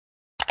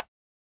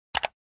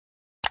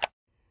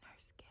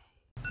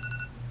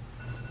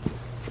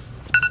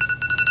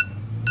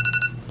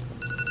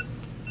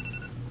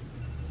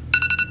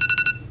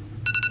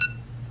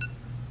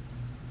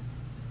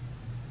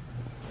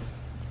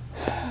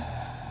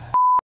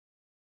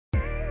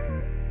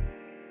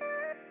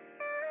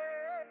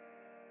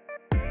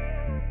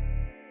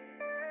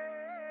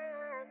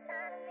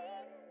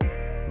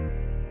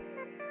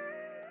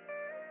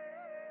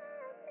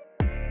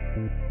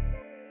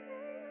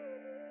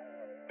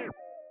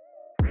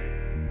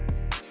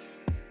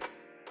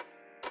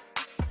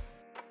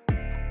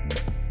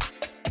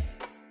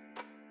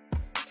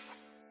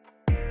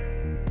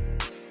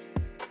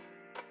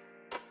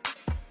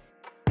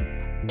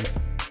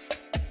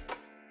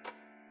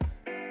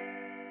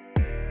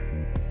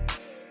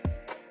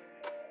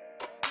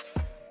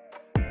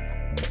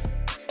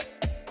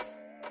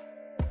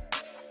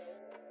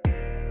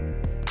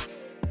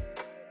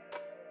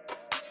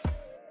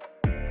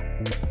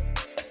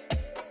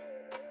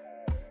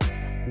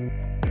Alright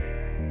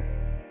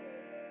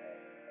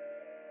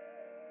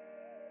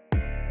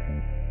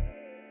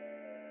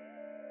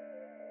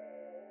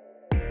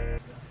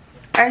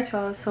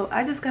y'all, so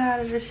I just got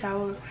out of the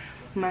shower.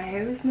 My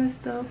hair is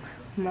messed up,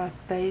 my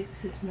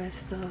face is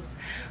messed up,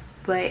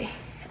 but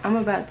I'm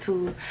about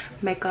to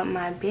make up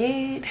my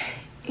bed,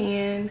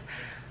 and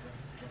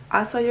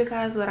I'll show you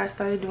guys what I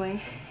started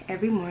doing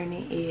every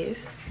morning is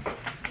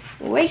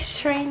waist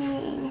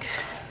training.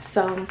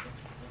 So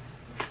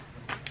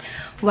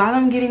while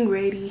I'm getting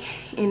ready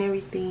and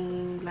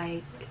everything,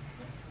 like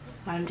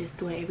while I'm just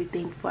doing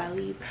everything before I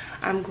leave,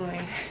 I'm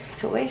going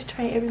to waist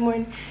train every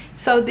morning.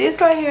 So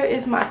this right here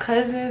is my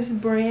cousin's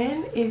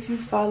brand. If you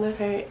follow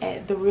her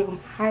at the real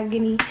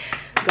Mahagony,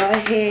 go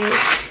ahead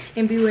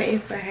and be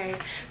waiting for her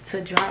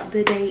to drop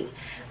the date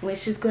when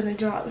she's gonna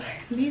drop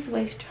these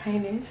waist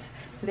trainers.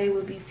 They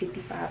will be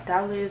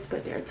 $55,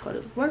 but they're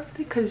totally worth it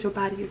because your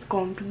body is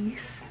gonna be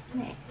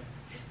snatched.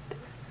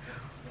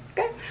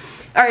 Okay,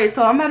 all right,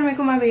 so I'm about to make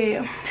up my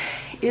bed.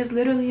 It's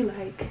literally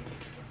like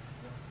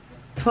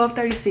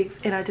 12:36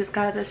 and I just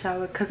got out of the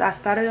shower because I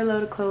started a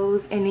load of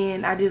clothes and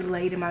then I just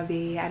laid in my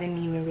bed. I didn't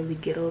even really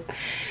get up.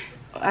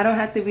 I don't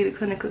have to be to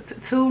clinic until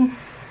 2,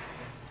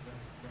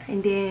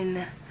 and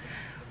then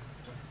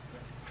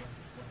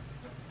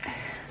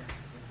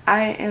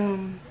I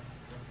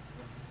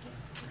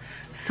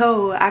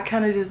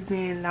kind of just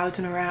been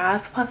lounging around. I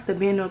was supposed to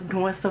be up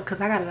doing stuff because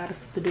I got a lot of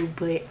stuff to do,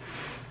 but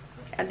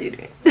I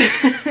didn't.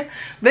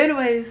 But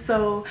anyways,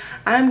 so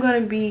I'm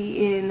gonna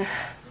be in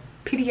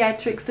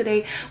Pediatrics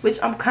today,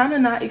 which I'm kind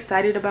of not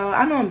excited about.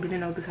 I know I'm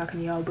bending over talking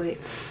to y'all, but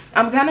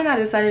I'm kind of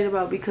not excited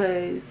about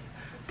because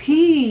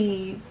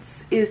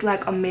peds is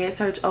like a med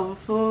surge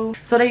overflow,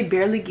 so they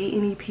barely get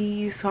any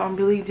peds. So I'm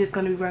really just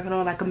gonna be working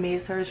on like a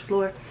med surge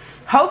floor.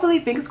 Hopefully,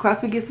 fingers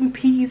crossed, we get some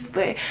peds,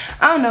 but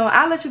I don't know.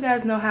 I'll let you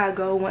guys know how I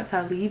go once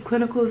I leave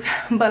clinicals.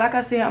 But like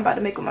I said, I'm about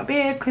to make up my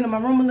bed, clean up my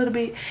room a little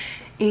bit,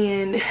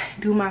 and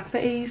do my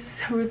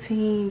face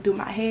routine, do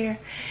my hair.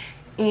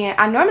 And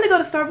I normally go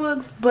to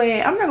Starbucks, but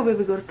I'm not gonna be able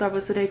to go to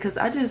Starbucks today because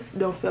I just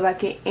don't feel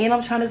like it, and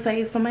I'm trying to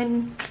save some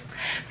money.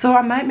 So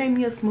I might make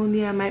me a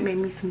smoothie, I might make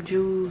me some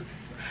juice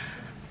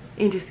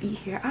and just eat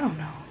here. I don't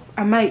know,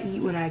 I might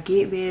eat when I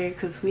get there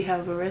because we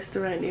have a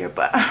restaurant there,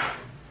 but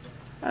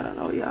I don't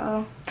know,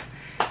 y'all,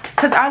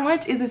 because our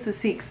lunch isn't till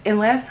 6, and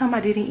last time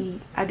I didn't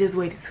eat, I just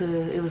waited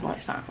till it was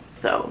lunchtime.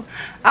 So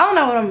I don't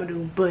know what I'm gonna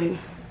do, but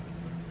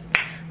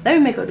let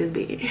me make up this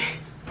bed.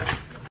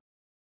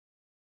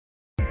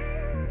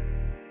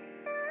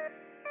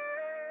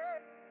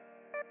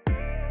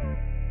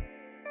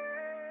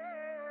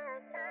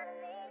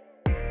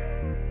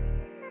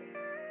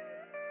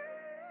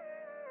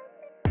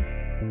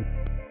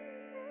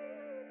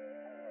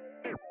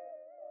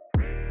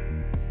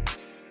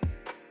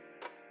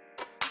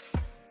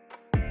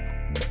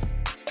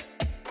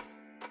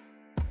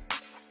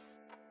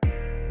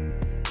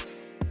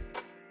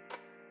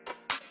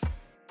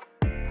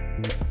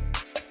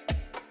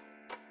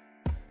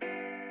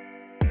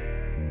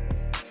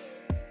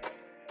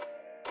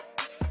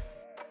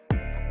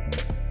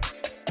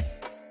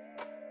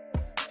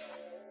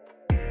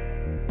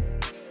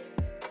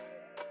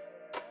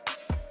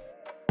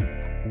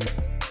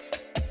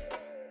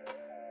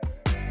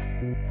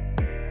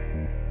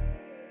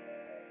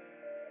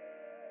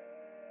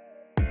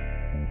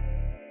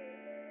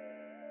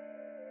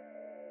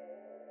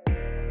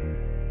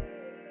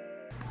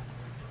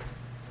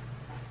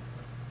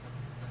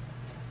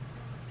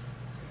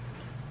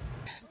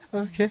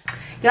 Okay.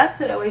 Y'all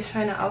should always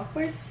trying to off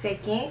for a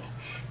second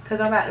because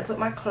I'm about to put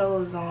my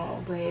clothes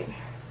on. But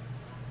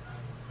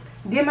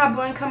did my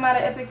bun come out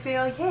of epic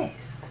fail?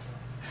 Yes.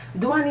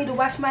 Do I need to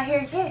wash my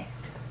hair? Yes.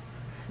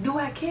 Do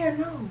I care?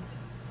 No.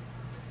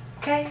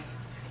 Okay?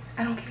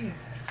 I don't care.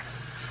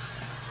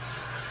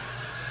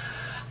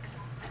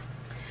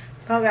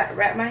 So I got to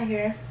wrap my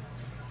hair.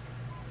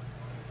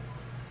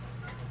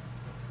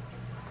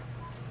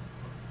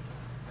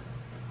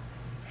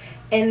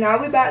 And now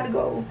we about to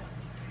go.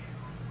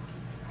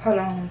 Hold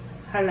on.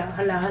 Hello,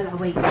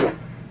 wait.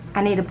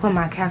 I need to put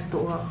my castor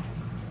oil.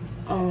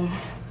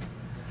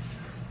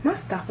 My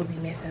stuff will be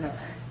messing up.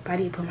 But I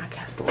need to put my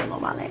castor oil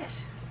on my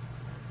lashes.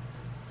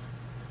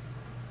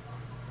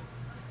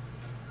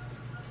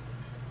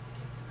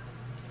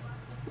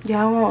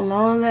 Y'all want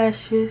long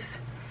lashes,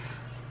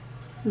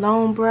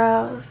 long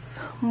brows,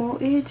 more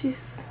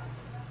edges?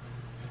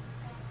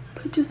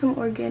 Put you some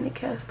organic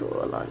castor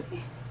oil on it.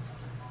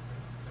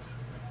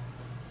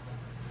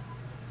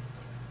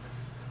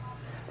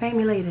 Thank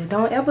me later.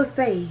 Don't ever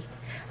say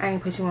I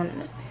ain't put you on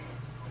it.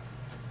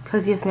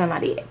 Cause you smell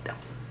like that though.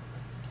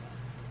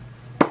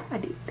 I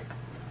did.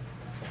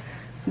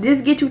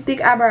 Just get you thick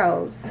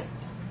eyebrows.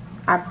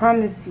 I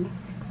promise you.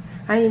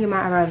 I need to get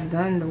my eyebrows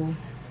done though.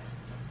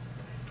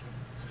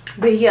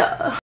 But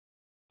yeah.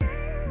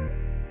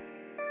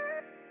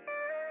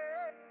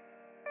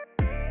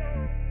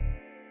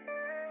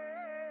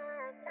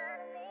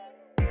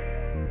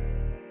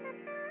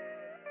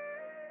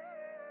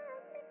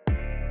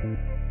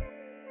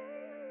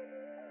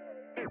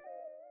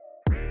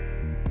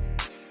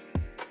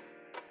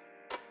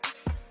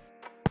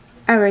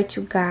 Alright,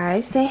 you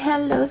guys, say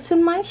hello to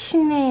my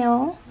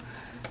Chanel.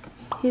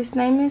 His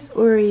name is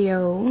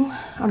Oreo.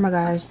 Oh my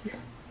gosh,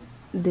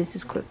 this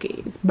is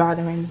crooked. It's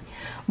bothering me.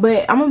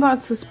 But I'm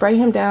about to spray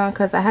him down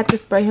because I have to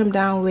spray him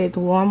down with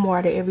warm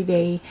water every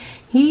day.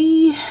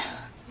 He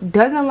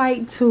doesn't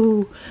like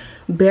to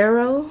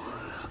burrow.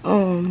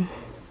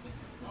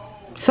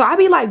 So I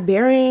be like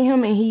burying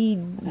him and he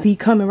be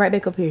coming right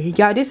back up here.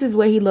 Y'all, this is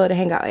where he love to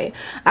hang out at.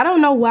 I don't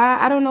know why.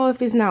 I don't know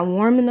if it's not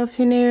warm enough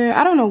in there.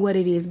 I don't know what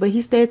it is, but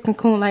he stays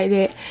cocoon like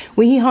that.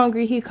 When he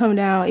hungry, he come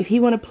down. If he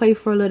want to play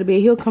for a little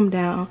bit, he'll come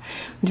down,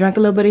 drink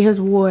a little bit of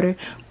his water.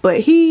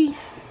 But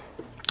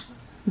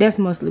that's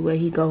mostly where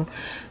he go.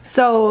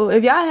 So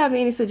if y'all have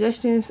any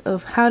suggestions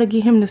of how to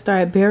get him to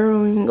start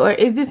burrowing, or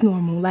is this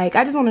normal? Like,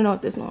 I just want to know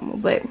if this normal.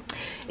 But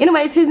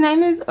anyways, his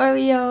name is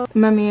Oreo.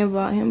 My man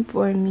bought him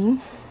for me.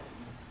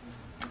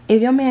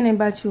 If your man ain't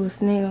bought you a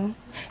snail,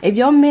 if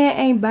your man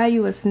ain't buy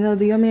you a snail,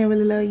 do your man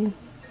really love you?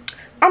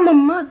 I'm a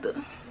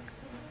mother.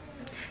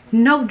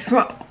 No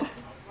drama.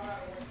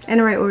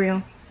 And right,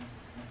 Oreo.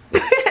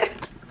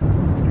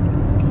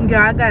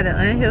 Y'all, I got an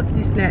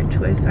unhealthy snack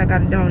choice. I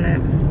got a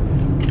donut.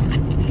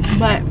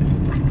 But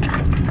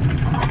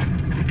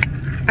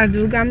I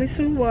do got me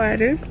some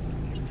water.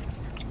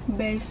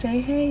 Babe,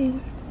 say hey.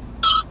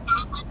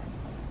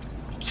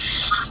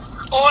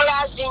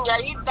 Hola,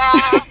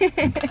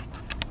 señorita.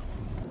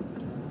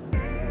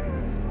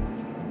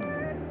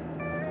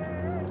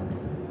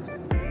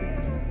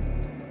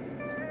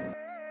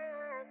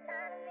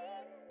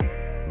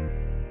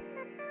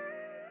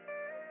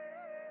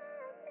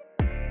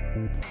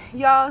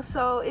 Y'all,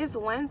 so it's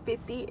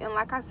 1:50 and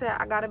like I said,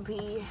 I gotta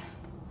be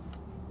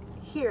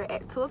here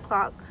at 2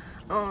 o'clock.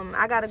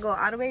 I gotta go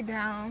all the way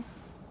down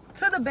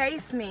to the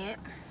basement,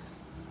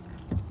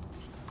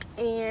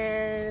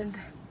 and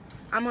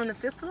I'm on the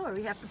 5th floor.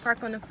 We have to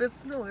park on the 5th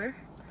floor,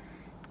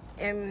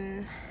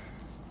 and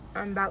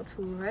I'm about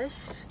to rush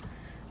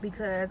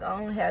because I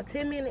only have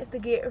 10 minutes to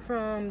get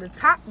from the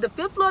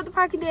 5th floor of the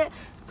parking deck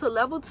to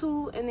level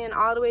 2 and then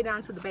all the way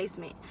down to the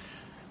basement.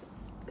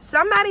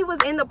 Somebody was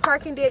in the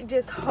parking deck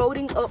just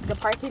holding up the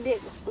parking deck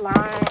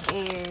line,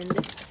 and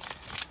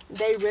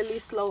they really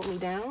slowed me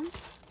down.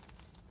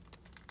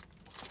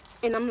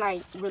 And I'm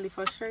like really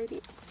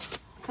frustrated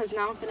because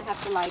now I'm gonna have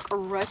to like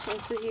rush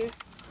into here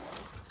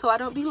so I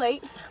don't be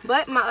late.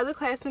 But my other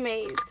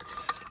classmates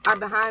are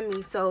behind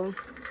me, so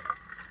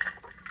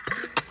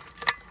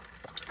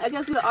I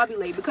guess we'll all be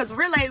late because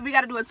we're late. We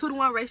gotta do a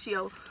 2-to-1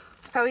 ratio.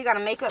 So we gotta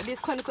make up this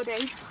clinical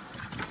day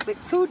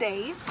with 2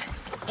 days.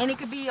 And it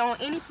could be on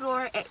any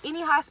floor, at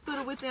any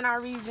hospital within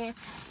our region,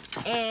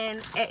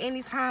 and at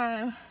any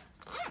time,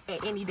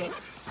 at any day.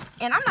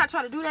 And I'm not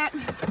trying to do that.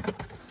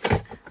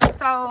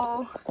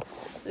 So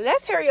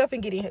let's hurry up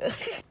and get in here.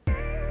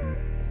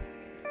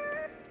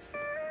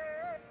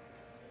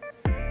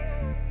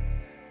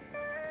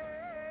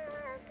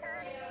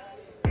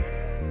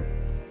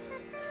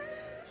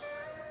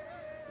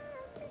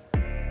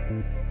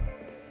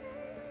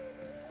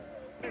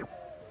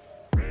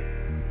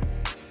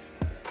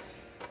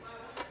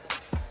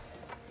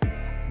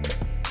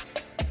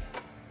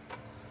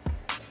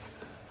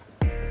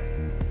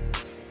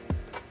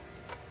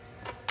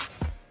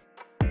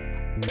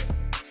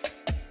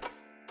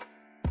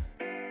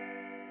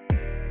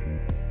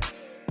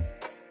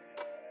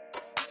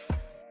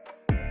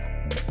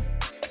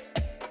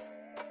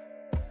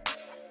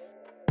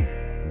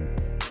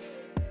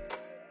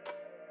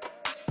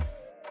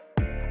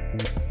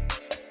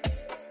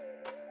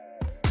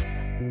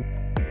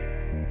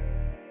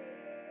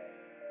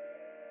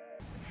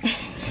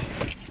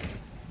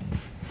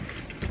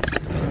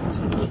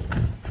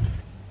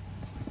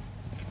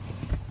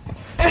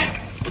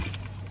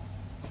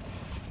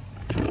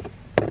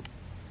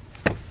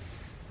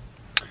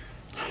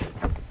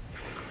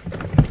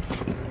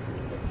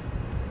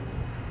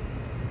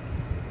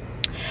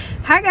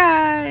 Hi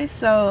guys,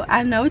 so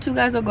I know what you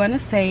guys are going to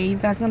say. You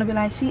guys are going to be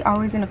like, she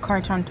always in the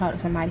car trying to talk to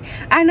somebody.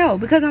 I know,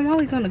 because I'm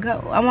always on the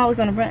go. I'm always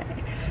on the run.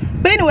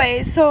 But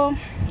anyway, so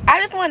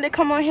I just wanted to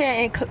come on here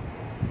and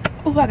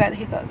oh, I got the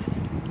hiccups.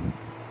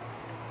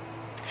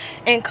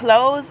 And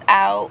close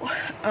out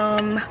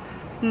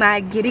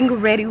my getting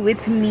ready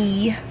with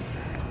me.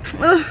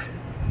 Ugh.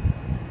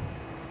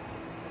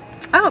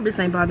 I hope this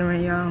ain't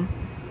bothering y'all.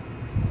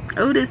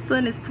 Oh, this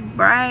sun is too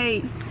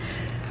bright.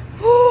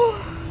 Whew.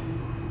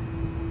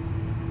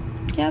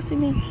 Y'all see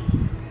me?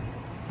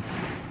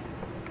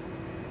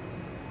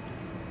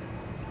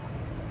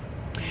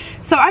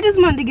 So I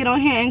just wanted to get on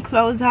here and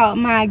close out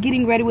my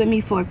getting ready with me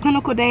for a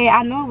clinical day.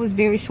 I know it was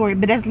very short,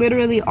 but that's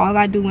literally all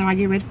I do when I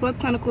get ready for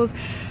clinicals.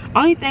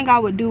 Only thing I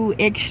would do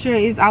extra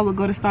is I would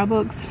go to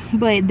Starbucks,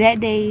 but that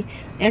day,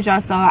 as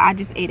y'all saw, I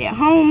just ate at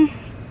home.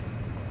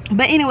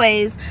 But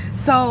anyways,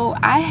 so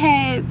I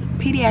had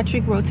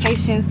pediatric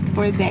rotations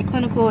for that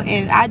clinical,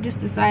 and I just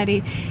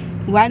decided,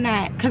 why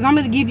not? Because I'm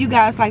going to give you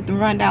guys like the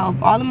rundown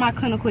of all of my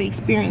clinical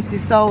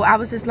experiences. So I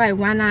was just like,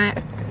 why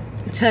not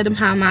tell them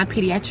how my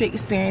pediatric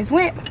experience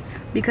went?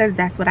 because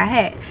that's what I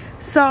had.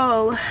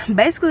 So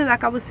basically,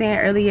 like I was saying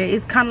earlier,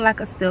 it's kind of like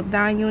a step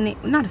down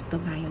unit. Not a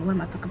step down unit, what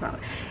am I talking about?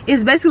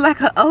 It's basically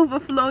like an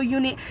overflow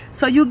unit.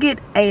 So you get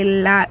a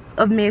lot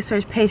of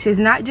med-surg patients,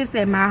 not just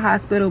at my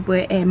hospital,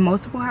 but at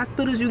multiple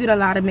hospitals. You get a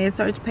lot of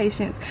med-surg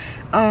patients,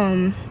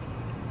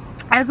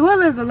 as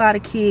well as a lot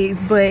of kids,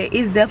 but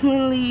it's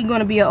definitely going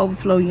to be an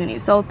overflow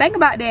unit. So think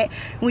about that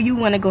when you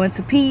want to go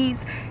into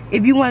peds.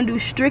 If you want to do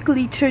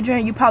strictly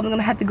children, you're probably going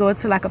to have to go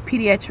to like a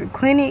pediatric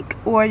clinic,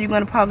 or you're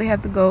going to probably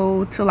have to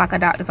go to like a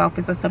doctor's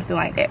office or something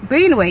like that. But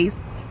anyways,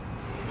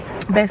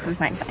 basically the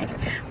same thing.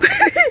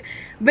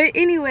 But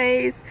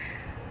anyways,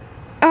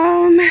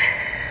 or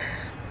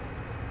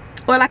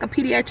like a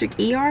pediatric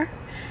ER.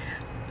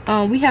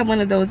 We have one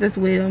of those as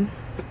well,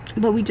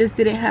 but we just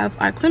didn't have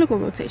our clinical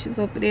rotations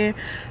over there.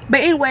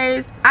 But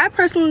anyways, I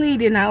personally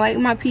did not like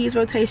my peds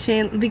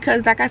rotation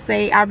because, like I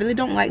say, I really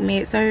don't like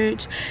med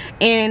surg,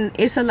 and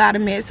it's a lot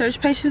of med surg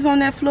patients on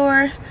that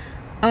floor.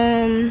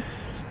 I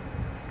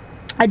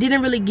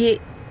didn't really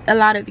get a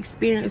lot of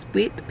experience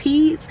with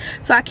peds,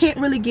 so I can't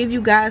really give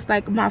you guys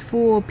like my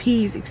full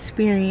peds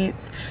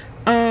experience.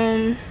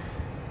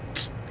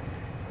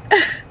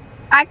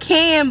 I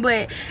can,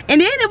 but and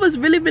then it was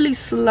really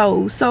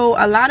slow, so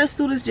a lot of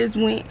students just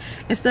went,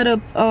 instead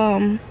of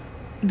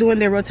doing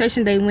their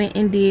rotation, they went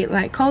and did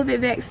like COVID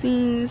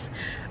vaccines.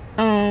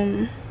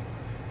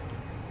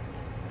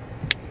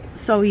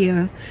 So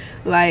yeah,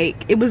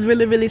 like it was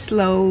really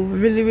slow,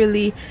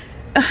 really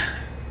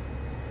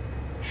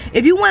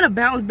if you want to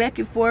bounce back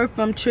and forth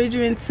from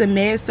children to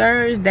med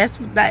surg, that's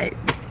like,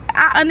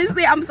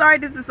 honestly, I'm sorry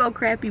this is so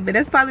crappy, but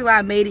that's probably why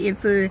I made it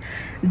into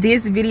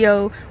this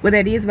video. Well,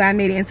 that is why I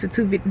made it into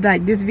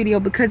this video,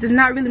 because there's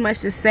not really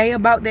much to say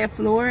about that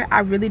floor. I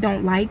really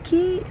don't like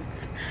it.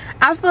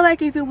 I feel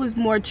like if it was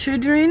more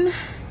children,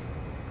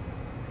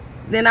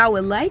 then I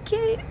would like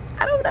it.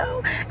 I don't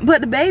know.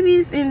 But the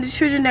babies and the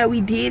children that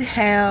we did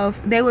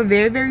have, they were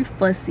very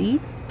fussy,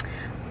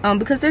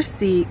 because they're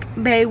sick.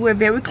 They were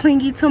very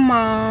clingy to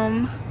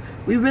mom.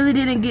 We really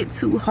didn't get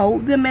to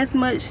hold them as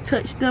much,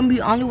 touch them. We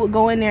only would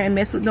go in there and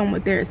mess with them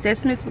with their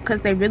assessments,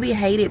 because they really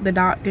hated the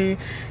doctor,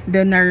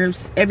 the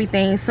nurse,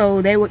 everything.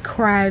 So they would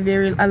cry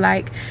very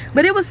alike.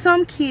 But it was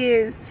some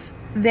kids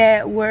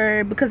that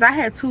were, because I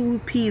had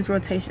 2 peds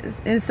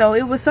rotations, and so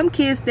it was some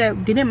kids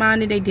that didn't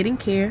mind it, they didn't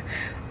care,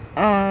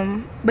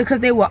 because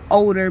they were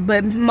older.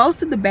 But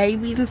most of the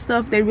babies and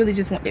stuff, they really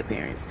just want their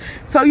parents.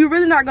 So you're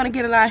really not going to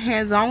get a lot of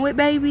hands-on with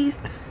babies.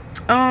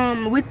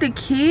 With the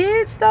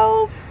kids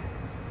though,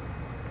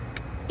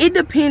 it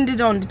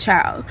depended on the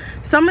child.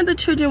 Some of the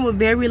children were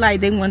very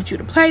like, they wanted you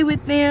to play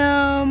with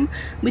them,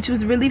 which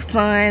was really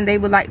fun. They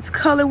would like to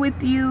color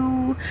with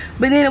you.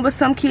 But then it was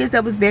some kids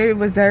that was very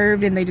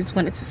reserved and they just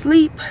wanted to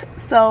sleep.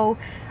 So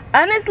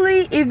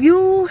honestly, if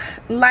you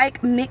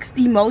like mixed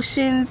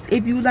emotions,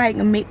 if you like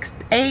mixed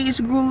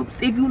age groups,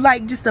 if you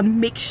like just a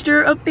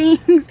mixture of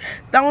things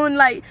throwing,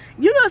 like,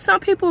 you know, some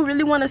people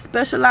really want to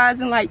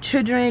specialize in like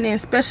children and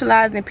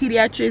specialize in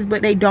pediatrics,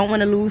 but they don't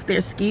want to lose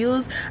their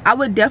skills, I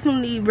would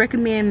definitely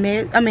recommend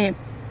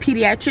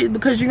pediatric,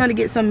 because you're going to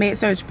get some med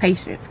surg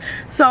patients.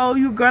 So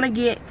you're going to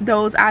get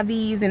those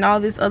IVs and all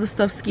this other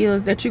stuff,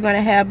 skills that you're going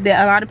to have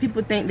that a lot of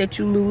people think that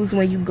you lose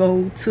when you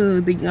go to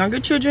the younger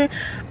children.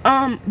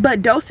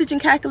 But dosage and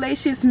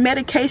calculations,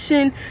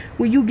 medication,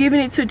 when you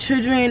giving it to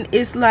children,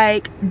 it's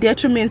like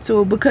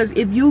detrimental, because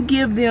if you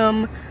give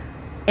them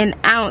an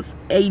ounce,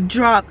 a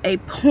drop, a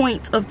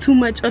point of too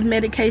much of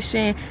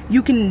medication,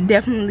 you can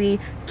definitely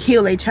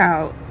kill a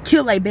child,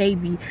 kill a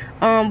baby.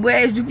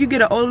 Whereas if you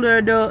get an older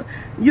adult,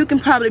 you can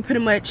probably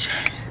pretty much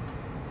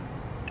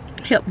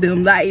help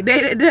them. Like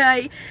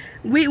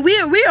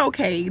we're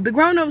okay. The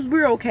grown-ups,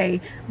 we're okay,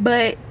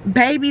 but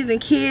babies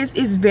and kids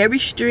is very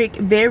strict.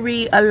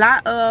 You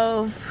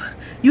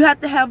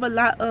have to have a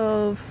lot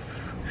of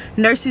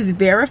nurses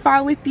verify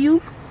with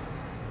you.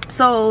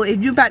 So if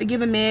you're about to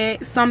give a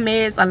med, some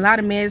meds, a lot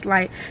of meds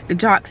like the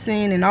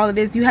Joxin and all of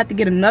this, you have to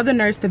get another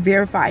nurse to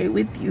verify it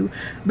with you,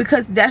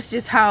 because that's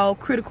just how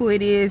critical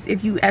it is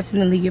if you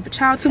accidentally give a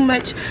child too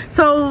much.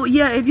 So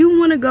yeah, if you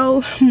want to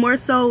go more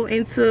so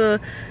into,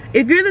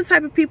 if you're the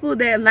type of people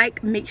that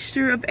like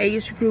mixture of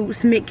age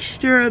groups,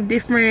 mixture of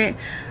different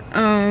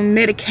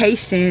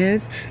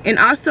medications, and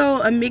also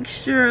a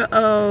mixture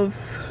of,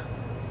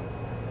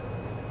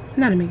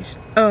 not a mixture,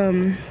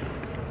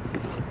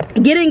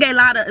 getting a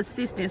lot of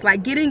assistance,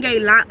 like getting a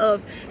lot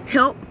of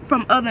help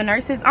from other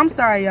nurses. I'm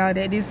sorry y'all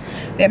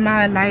that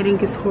my lighting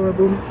is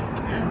horrible,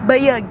 but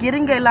yeah,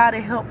 getting a lot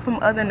of help from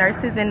other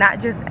nurses and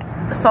not just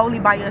solely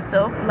by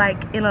yourself,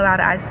 like in a lot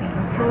of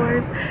ICU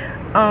floors,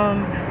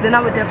 then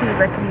I would definitely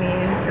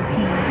recommend the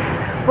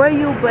peds for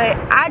you. But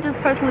I just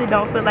personally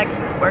don't feel like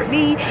it's for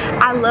me.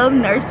 I love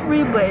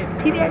nursery, but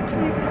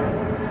pediatric,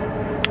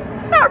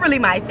 it's not really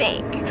my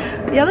thing.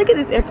 Yeah, look at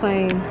this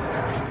airplane.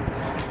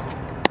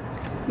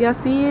 Y'all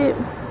see it?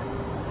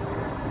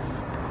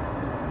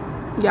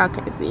 Y'all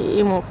can't see it.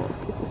 It won't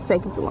focus. It's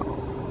taking too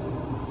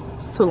long.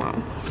 It's too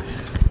long.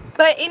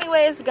 But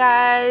anyways,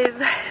 guys,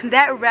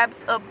 that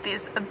wraps up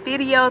this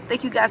video.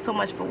 Thank you guys so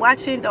much for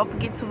watching. Don't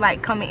forget to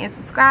like, comment, and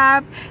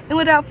subscribe. And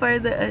without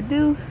further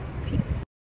ado,